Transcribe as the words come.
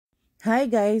Hi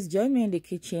guys, join me in the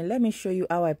kitchen. Let me show you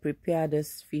how I prepare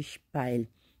this fish pile.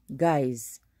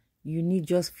 Guys, you need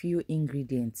just few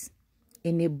ingredients.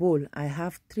 In a bowl, I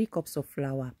have 3 cups of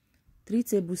flour, 3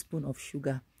 tablespoons of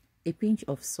sugar, a pinch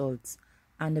of salt,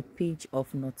 and a pinch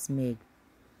of nutmeg.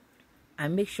 I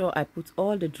make sure I put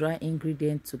all the dry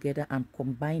ingredients together and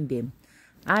combine them.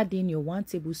 Add in your 1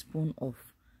 tablespoon of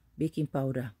baking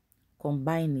powder.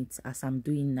 Combine it as I'm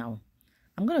doing now.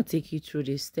 I'm going to take you through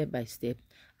this step by step.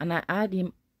 And I add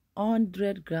in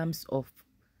 100 grams of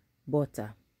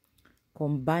butter.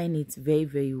 Combine it very,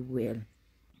 very well.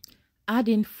 Add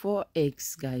in 4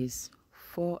 eggs, guys.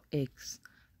 4 eggs.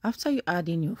 After you add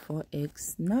in your 4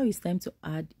 eggs, now it's time to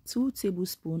add 2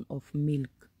 tablespoons of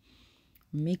milk.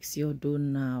 Mix your dough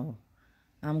now.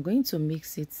 I'm going to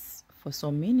mix it for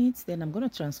some minutes. Then I'm going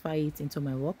to transfer it into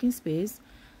my working space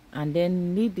and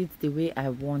then knead it the way I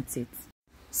want it.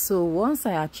 So once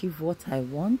I achieve what I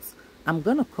want, I'm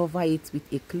going to cover it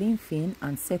with a clean film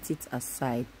and set it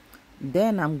aside.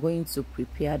 Then I'm going to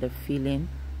prepare the filling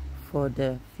for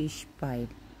the fish pie.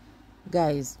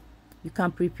 Guys, you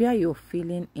can prepare your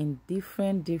filling in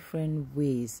different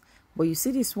ways. But you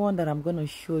see this one that I'm going to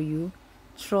show you,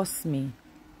 trust me,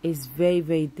 it's very,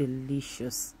 very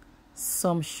delicious,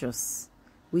 sumptuous.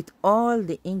 With all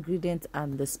the ingredients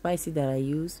and the spices that I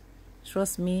use,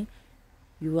 trust me,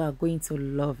 you are going to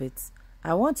love it.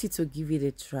 I want you to give it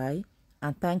a try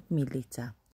and thank me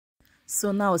later.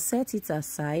 So now set it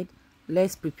aside.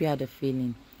 Let's prepare the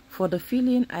filling. For the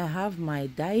filling, I have my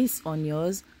diced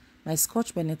onions, my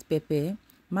scotch bonnet pepper,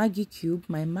 Maggi cube,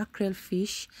 my mackerel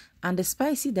fish, and the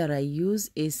spicy that I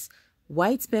use is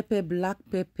white pepper, black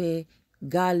pepper,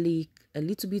 garlic, a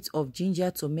little bit of ginger,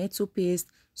 tomato paste,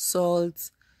 salt,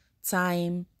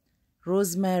 thyme,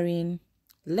 rosemary.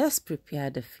 Let's prepare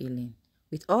the filling.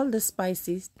 With all the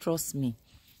spices, trust me,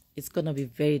 it's going to be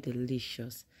very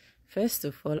delicious. First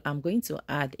of all, I'm going to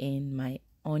add in my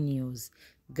onions.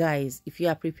 Guys, if you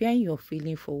are preparing your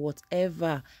filling for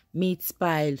whatever meat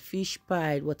pile, fish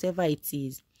pile, whatever it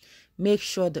is, make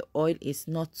sure the oil is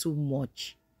not too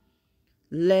much.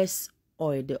 Less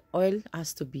oil. The oil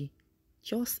has to be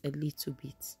just a little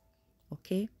bit.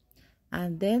 Okay?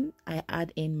 And then I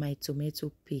add in my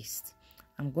tomato paste.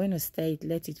 I'm going to stir it,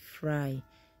 let it fry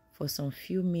for some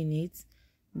few minutes.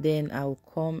 Then I'll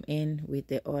come in with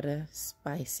the other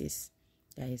spices.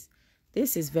 Guys,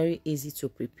 this is very easy to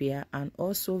prepare and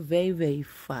also very, very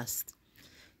fast.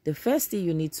 The first thing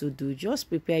you need to do, just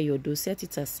prepare your dough, set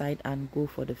it aside and go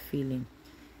for the filling.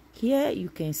 Here you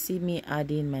can see me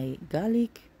adding my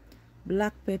garlic,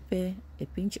 black pepper, a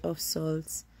pinch of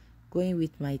salt, going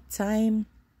with my thyme,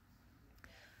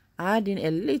 adding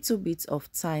a little bit of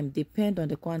thyme, depend on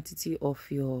the quantity of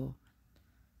your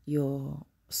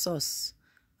sauce,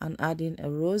 and adding a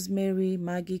rosemary,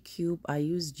 Maggi cube. I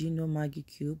use Gino Maggi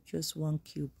cube, just 1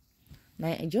 cube.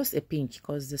 Now just a pinch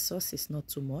because the sauce is not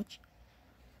too much.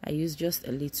 I use just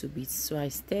a little bit, so I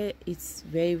stir it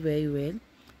very, very well.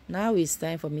 Now it's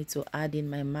time for me to add in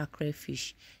my mackerel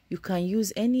fish. You can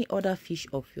use any other fish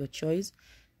of your choice,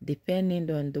 depending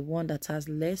on the one that has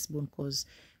less bone, because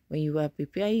when you are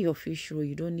preparing your fish roll,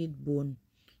 you don't need bone.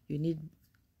 You need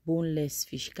boneless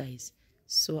fish, guys.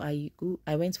 So I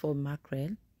went for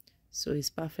mackerel, so it's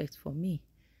perfect for me.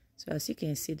 So as you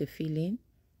can see, the filling,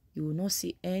 you will not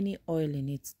see any oil in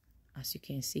it. As you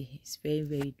can see, it's very,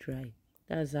 very dry.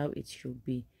 That's how it should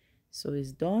be. So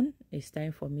it's done. It's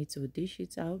time for me to dish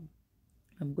it out.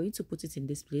 I'm going to put it in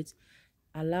this plate,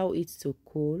 allow it to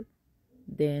cool.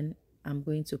 Then I'm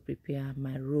going to prepare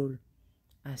my roll.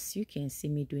 As you can see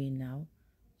me doing now,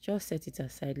 just set it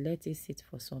aside, let it sit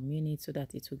for some minutes so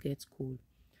that it will get cool.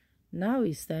 Now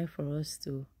it's time for us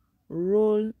to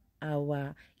roll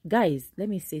our... Guys, let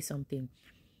me say something.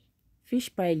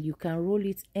 Fish pile, you can roll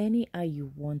it any how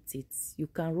you want it. You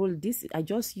can roll this. I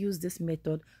just use this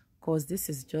method because this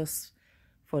is just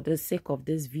for the sake of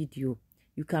this video.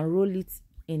 You can roll it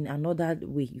in another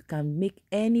way. You can make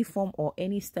any form or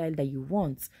any style that you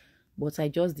want, but I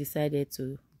just decided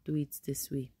to do it this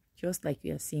way, just like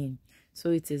you are seeing.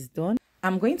 So it is done.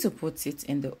 I'm going to put it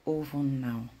in the oven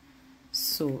now.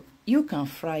 So you can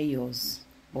fry yours,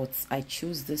 but I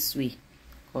choose this way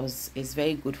because it's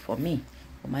very good for me,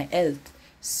 for my health.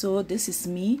 So this is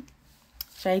me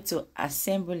try to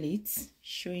assemble it,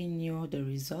 showing you the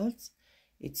results.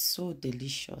 It's so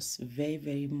delicious, very,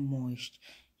 very moist.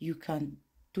 You can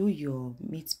do your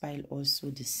meat pie also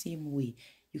the same way.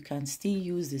 You can still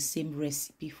use the same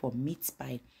recipe for meat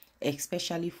pie,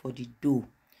 especially for the dough.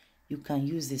 You can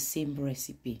use the same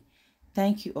recipe.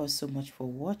 Thank you all so much for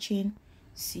watching.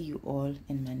 See you all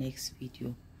in my next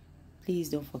video. Please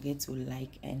don't forget to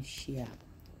like and share.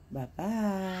 Bye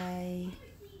bye.